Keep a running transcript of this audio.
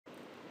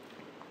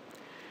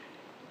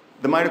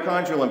The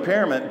mitochondrial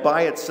impairment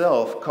by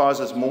itself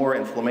causes more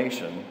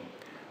inflammation,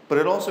 but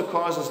it also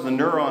causes the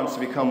neurons to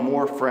become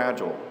more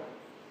fragile,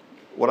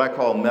 what I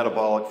call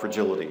metabolic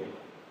fragility.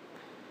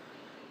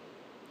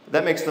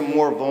 That makes them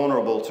more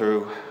vulnerable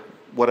to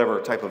whatever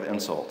type of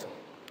insult.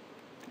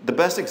 The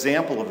best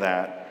example of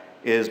that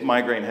is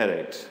migraine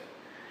headaches.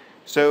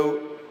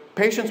 So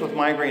patients with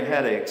migraine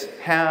headaches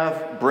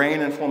have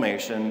brain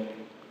inflammation,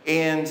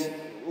 and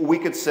we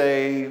could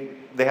say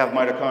they have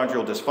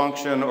mitochondrial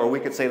dysfunction, or we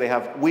could say they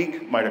have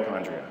weak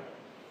mitochondria.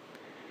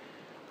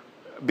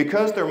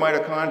 Because their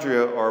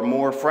mitochondria are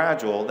more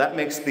fragile, that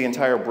makes the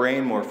entire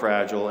brain more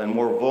fragile and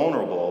more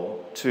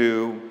vulnerable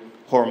to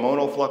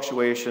hormonal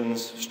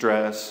fluctuations,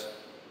 stress,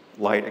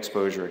 light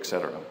exposure,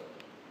 etc.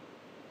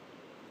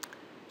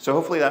 So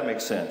hopefully that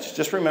makes sense.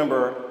 Just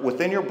remember,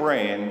 within your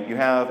brain, you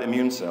have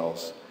immune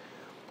cells.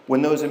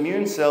 When those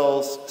immune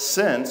cells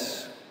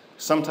sense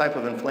some type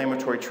of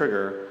inflammatory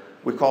trigger,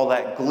 we call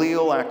that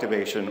glial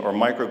activation or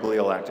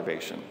microglial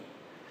activation.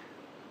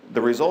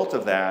 The result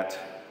of that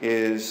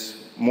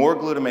is more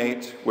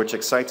glutamate, which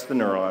excites the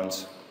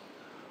neurons,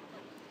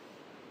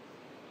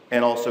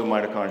 and also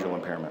mitochondrial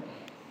impairment.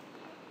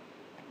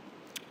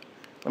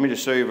 Let me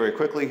just show you very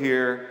quickly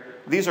here.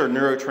 These are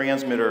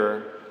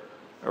neurotransmitter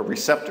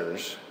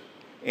receptors,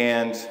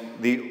 and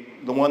the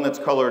one that's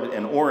colored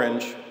in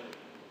orange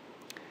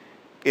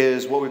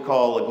is what we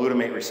call a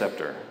glutamate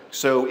receptor.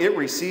 So it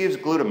receives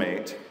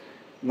glutamate.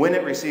 When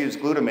it receives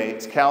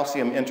glutamate,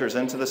 calcium enters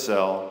into the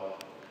cell,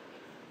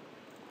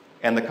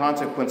 and the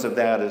consequence of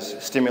that is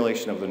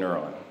stimulation of the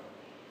neuron.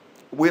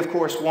 We, of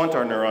course, want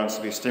our neurons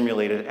to be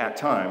stimulated at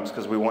times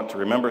because we want to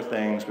remember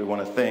things, we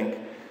want to think.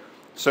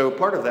 So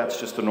part of that's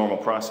just the normal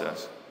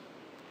process.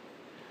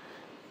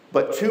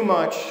 But too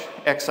much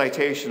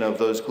excitation of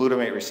those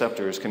glutamate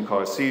receptors can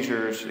cause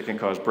seizures, it can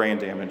cause brain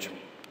damage,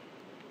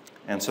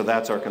 and so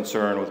that's our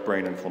concern with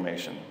brain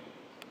inflammation.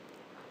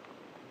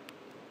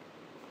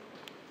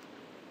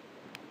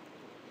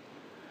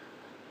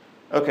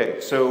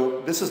 Okay, so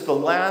this is the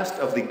last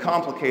of the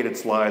complicated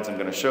slides I'm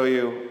going to show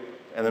you,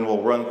 and then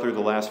we'll run through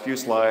the last few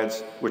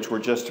slides, which were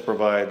just to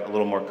provide a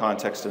little more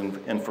context and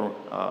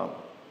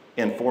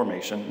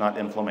information, not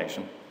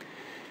inflammation.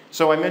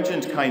 So I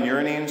mentioned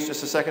kynurenines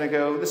just a second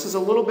ago. This is a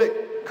little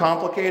bit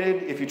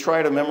complicated if you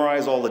try to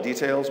memorize all the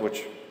details,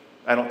 which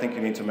I don't think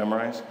you need to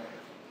memorize.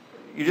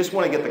 You just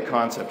want to get the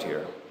concept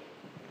here.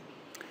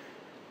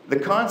 The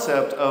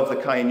concept of the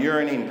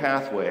kynurenine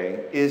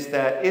pathway is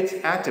that it's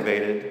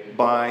activated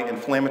by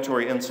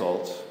inflammatory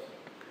insults.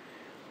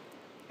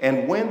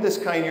 And when this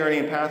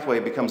kynurenine pathway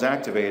becomes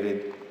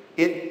activated,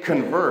 it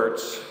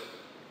converts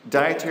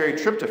dietary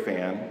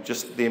tryptophan,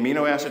 just the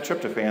amino acid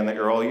tryptophan that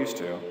you're all used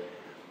to,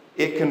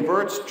 it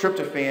converts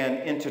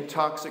tryptophan into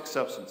toxic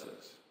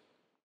substances.